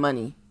saving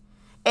money.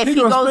 If he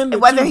goes,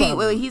 whether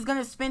he's going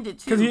to spend it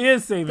too. Because he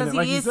is saving it.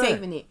 Because he is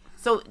saving it.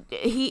 So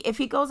if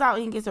he goes out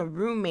and he gets a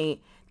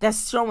roommate,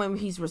 that's showing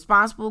he's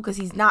responsible because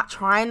he's not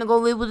trying to go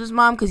live with his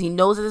mom because he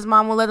knows that his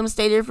mom will let him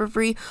stay there for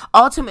free.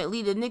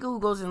 Ultimately, the nigga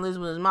who goes and lives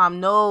with his mom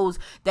knows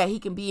that he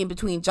can be in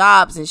between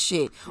jobs and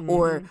shit. Mm-hmm.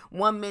 Or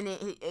 1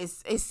 minute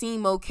it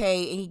seem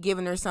okay and he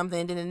giving her something,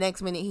 and then the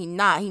next minute he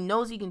not. He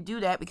knows he can do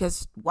that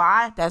because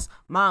why? That's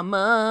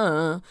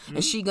mama,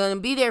 and she gonna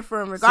be there for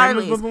him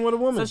regardless. Same as living with a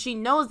woman. So she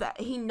knows that.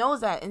 He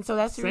knows that, and so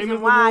that's the Same reason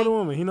as why. Living with a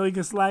woman. He know he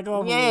can slack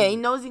off. Yeah, he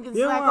knows he can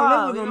slack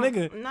off. No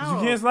nigga. No,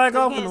 you can't slack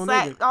off with no nigga.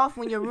 Slack off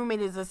when your roommate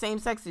is the same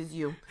sex as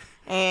you,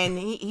 and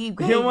he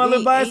don't want to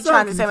live by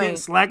himself. You can't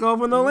slack off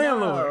with no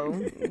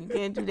landlord. You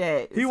can't do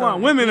that. He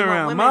want women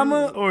around,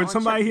 mama or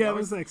somebody he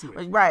having sex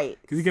with. Right.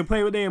 Because he can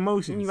play with their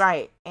emotions.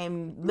 Right,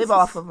 and live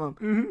off of them.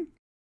 Mm-hmm.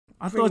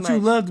 I thought you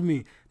loved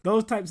me.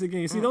 Those types of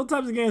games. See, those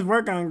types of games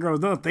work on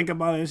girls. Don't think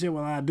about it and shit.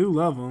 Well, I do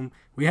love them.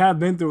 We have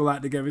been through a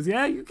lot together. See,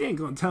 you can't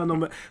go tell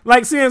nobody.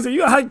 Like,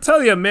 seriously, I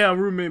tell your male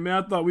roommate,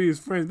 man, I thought we was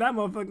friends. That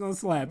motherfucker gonna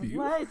slap you.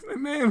 What?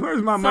 Man,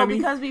 where's my money? So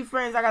because we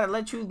friends, I gotta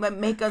let you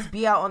make us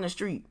be out on the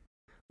street.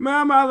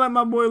 Man, I let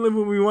my boy live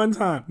with me one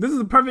time. This is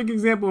a perfect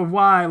example of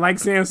why, like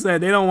Sam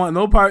said, they don't want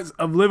no parts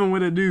of living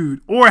with a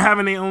dude or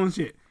having their own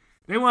shit.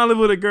 They want to live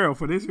with a girl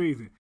for this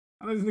reason.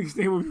 I let this nigga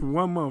stay with me for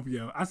 1 month,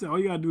 yo. I said, all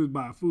you gotta do is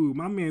buy food.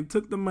 My man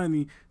took the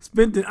money,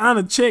 spent it on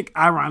a chick,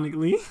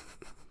 ironically,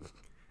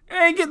 and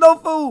ain't get no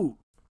food.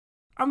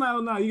 I'm like,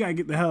 oh, no, you gotta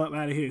get the hell up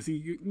out of here.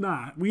 See,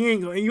 we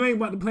ain't going. You ain't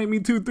about to play me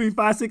 2, 3,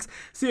 5, 6.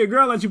 See, a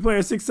girl let you play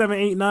her 6, 7,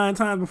 8, 9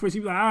 times before she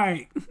be like, all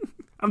right,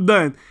 I'm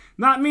done.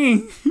 Not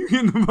me. You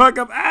getting the fuck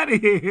up out of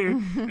here.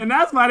 And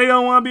that's why they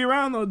don't want to be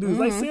around those dudes.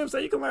 Mm-hmm. Like Sam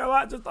said, you can learn a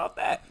lot just off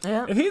that.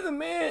 Yep. If he's a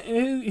man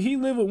and he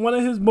live with one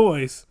of his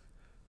boys,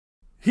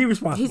 he's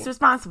responsible. He's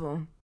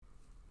responsible.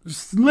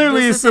 It's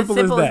literally as simple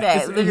as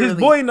that. His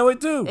boy know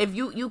it too. If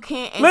you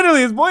can't,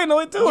 literally his boy know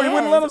it too. He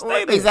wouldn't let him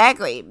stay there.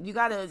 Exactly. You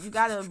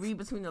gotta read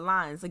between the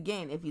lines.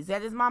 Again, if he's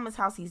at his mama's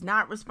house, he's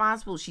not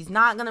responsible. She's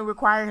not gonna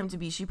require him to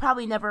be. She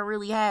probably never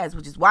really has,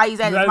 which is why he's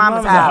at his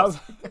mama's house.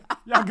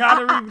 Y'all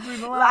gotta read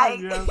between the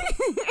lines.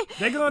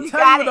 They're gonna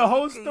tell you the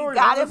whole story.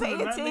 You gotta pay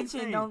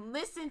attention. Don't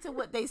listen to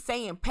what they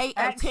saying. Pay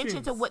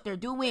attention to what they're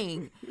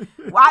doing.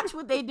 Watch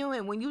what they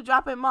doing. When you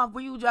drop him off,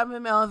 where you dropping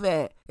him off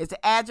at? Is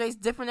the address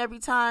different every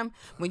time?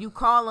 When you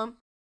call them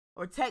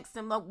or text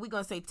them up, we're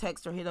going to say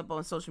text or hit up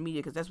on social media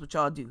because that's what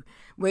y'all do.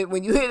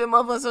 When you hit them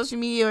up on social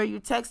media or you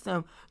text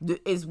them,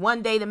 is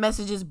one day the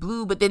message is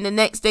blue, but then the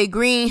next day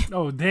green?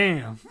 Oh,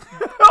 damn.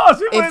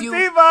 She went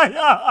deep on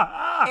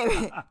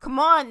y'all. Come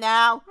on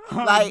now.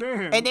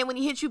 And then when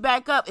he hits you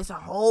back up, it's a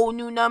whole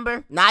new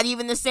number. Not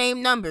even the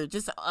same number,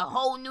 just a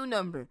whole new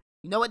number.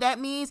 You know what that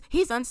means?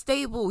 He's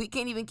unstable. He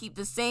can't even keep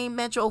the same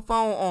Metro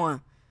phone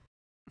on.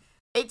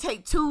 It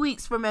take 2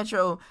 weeks for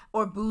Metro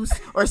or Boost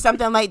or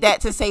something like that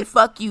to say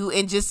fuck you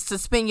and just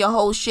suspend your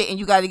whole shit and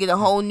you got to get a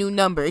whole new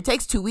number. It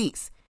takes 2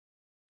 weeks.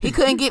 He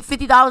couldn't get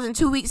 $50 in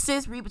 2 weeks,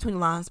 sis. Read between the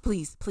lines,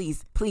 please,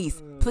 please,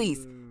 please,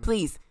 please,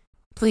 please,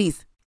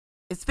 please.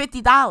 It's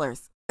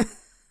 $50.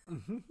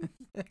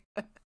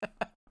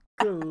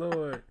 Good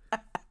Lord.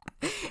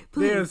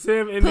 There's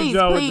Sam in the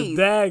jaw with the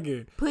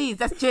dagger. Please,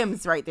 that's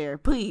Jim's right there.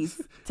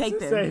 Please, take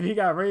them. Say if he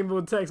got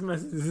rainbow text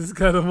messages, just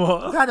cut them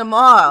off. Cut them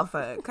off.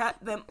 Cut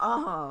them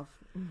off.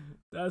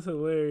 That's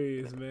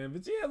hilarious, man.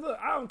 But yeah, look,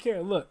 I don't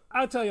care. Look,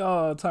 I tell you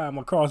all the time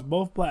across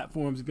both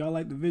platforms, if y'all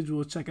like the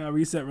visuals, check out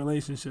Reset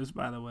Relationships,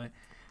 by the way.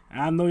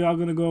 I know y'all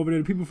gonna go over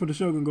there. The people for the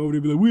show gonna go over there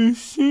and be like, "Where's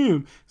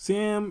Sam?"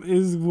 Sam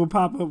will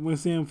pop up when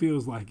Sam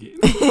feels like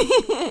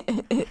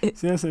it.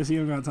 Sam says she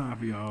don't got time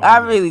for y'all. I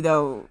really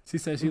don't. She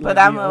said she but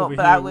like I me will. over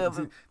but here. I will.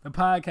 The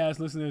podcast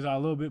listeners are a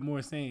little bit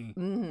more sane.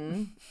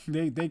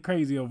 Mm-hmm. They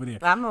crazy over there.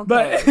 I'm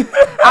okay.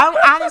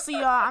 But honestly,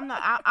 y'all, I'm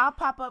not. I'll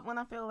pop up when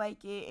I feel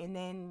like it, and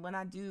then when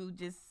I do,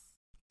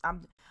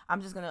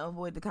 I'm just gonna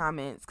avoid the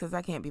comments because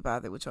I can't be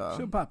bothered with y'all.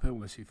 She'll pop in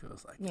when she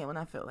feels like it. Yeah, when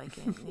I feel like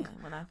it. Yeah,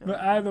 when I feel. But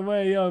like either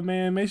way, yo,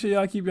 man, make sure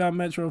y'all keep y'all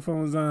Metro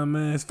phones on,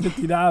 man. It's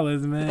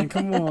 $50, man.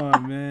 Come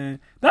on,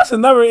 man. That's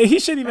another. He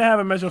shouldn't even have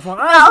a Metro phone.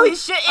 No, he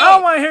shouldn't. I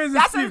don't want to hear his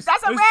excuse.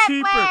 That's a it's red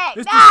cheaper. flag.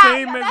 It's Nah, the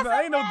same as.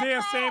 Ain't no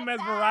damn flag. same as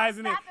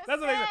Verizon.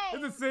 That's what they say.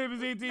 It's the same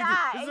as AT&T.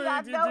 It's the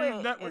AT&T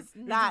network. It's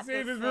the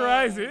same as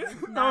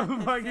Verizon. No,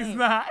 the fuck, it's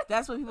not.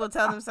 That's what people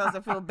tell themselves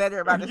to feel better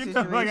about the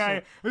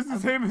situation. It's the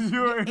same as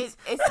yours.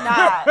 It's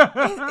not.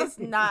 It's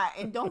not.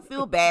 And don't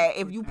feel bad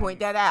if you point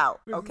that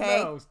out.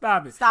 Okay. No,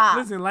 stop it. Stop.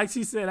 Listen, like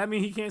she said, I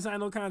mean, he can't sign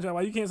no contract.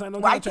 Why you can't sign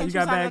no contract? You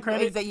got bad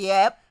credit.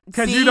 Yep.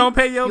 Because you don't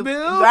pay your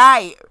bills?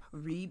 Right.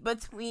 Read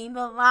between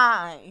the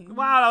lines.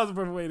 Wow, that was a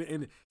perfect way to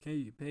end it. Can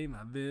you pay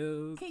my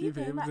bills? Can you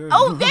pay my bills?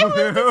 Oh, they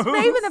were just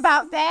raving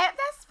about that.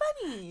 That's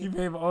funny. You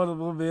pay for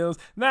audible bills.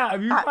 Now,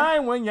 if you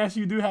find one, yes,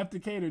 you do have to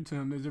cater to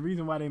them. There's a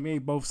reason why they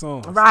made both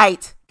songs.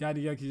 Right. Got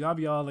it, because y'all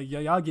be all like,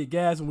 y'all get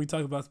gas when we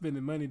talk about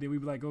spending money. Then we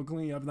be like, go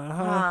clean. Y'all be like,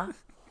 huh?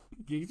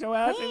 Get your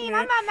ass in there.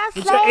 I'm not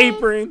with your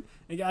apron.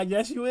 And I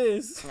guess you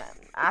is.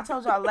 I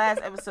told y'all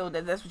last episode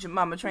that that's what your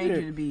mama trained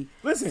you to be.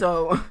 Listen,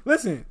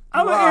 listen.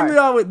 I'm going to end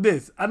y'all with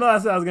this. I know I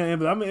said I was going to end,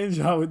 but I'm going to end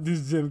y'all with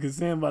this, Jim, because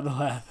Sam about to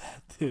laugh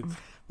at this.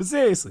 But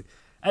seriously,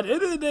 at the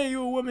end of the day,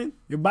 you're a woman.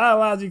 You're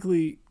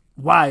biologically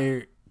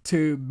wired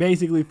to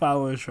basically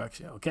follow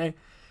instruction, okay?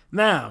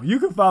 Now, you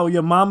can follow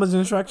your mama's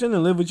instruction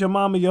and live with your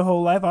mama your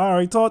whole life. I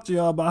already talked to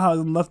y'all about how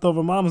the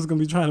leftover mama's going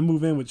to be trying to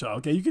move in with y'all,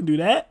 okay? You can do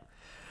that.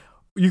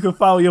 You can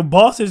follow your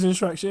boss's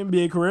instruction,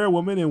 be a career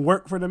woman, and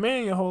work for the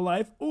man your whole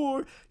life.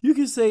 Or you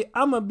can say,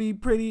 I'm going to be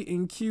pretty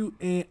and cute,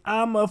 and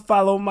I'm going to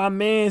follow my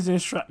man's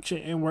instruction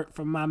and work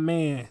for my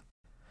man.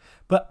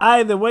 But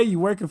either way, you're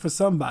working for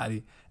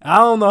somebody. I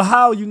don't know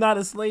how you're not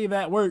a slave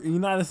at work, and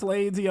you're not a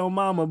slave to your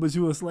mama, but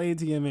you're a slave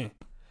to your man.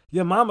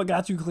 Your mama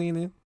got you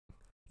cleaning.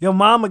 Your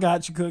mama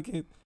got you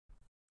cooking.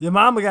 Your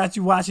mama got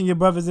you watching your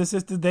brothers and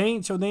sisters. They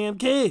ain't your damn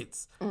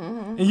kids.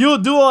 Mm-hmm. And you'll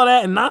do all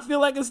that and not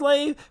feel like a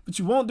slave, but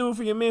you won't do it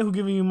for your man who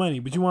giving you money,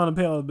 but you want to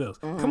pay all the bills.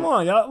 Mm-hmm. Come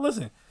on, y'all.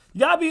 Listen, we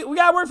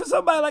gotta work for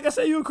somebody. Like I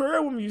said, you're a career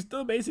woman. You're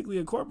still basically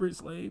a corporate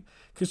slave.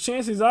 Because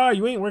chances are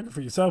you ain't working for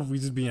yourself if we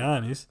just be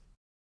honest.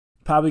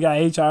 Probably got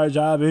HR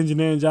job,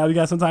 engineering job. You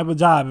got some type of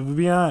job, if we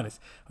be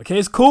honest. Okay,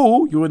 it's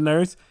cool. You're a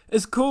nurse.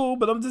 It's cool,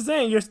 but I'm just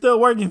saying you're still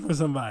working for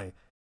somebody.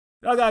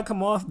 Y'all gotta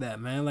come off that,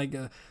 man. Like,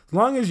 as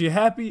long as you're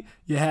happy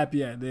at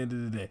the end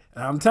of the day.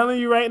 And I'm telling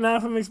you right now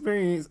from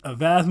experience, a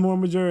vast more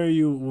majority of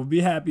you will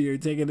be happier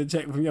taking a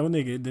check from your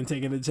nigga than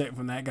taking a check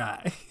from that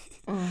guy.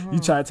 Mm-hmm. You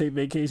try to take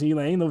vacation, you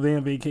like, ain't no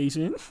damn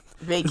vacation.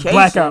 It's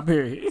blackout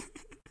period.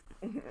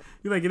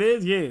 You like, it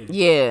is? Yeah.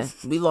 Yeah.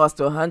 We lost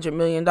 $100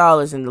 million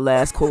in the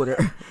last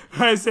quarter.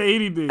 I didn't say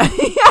anything.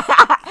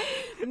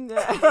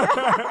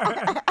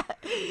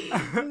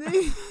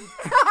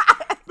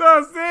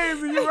 No,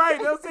 seriously, you're right.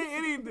 Don't say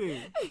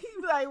anything.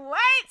 He's like, what?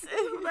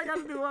 I got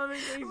to do on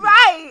vacation.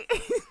 Right.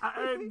 I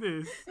earned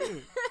this.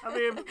 I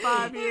mean, for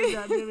 5 years,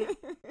 goddammit.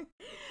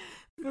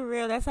 For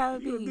real, that's how it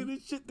be. You gonna do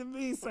this shit to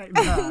me? It's like,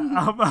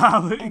 nah, I'm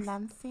Alex. And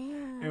I'm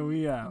Sam. And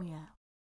we out. We out.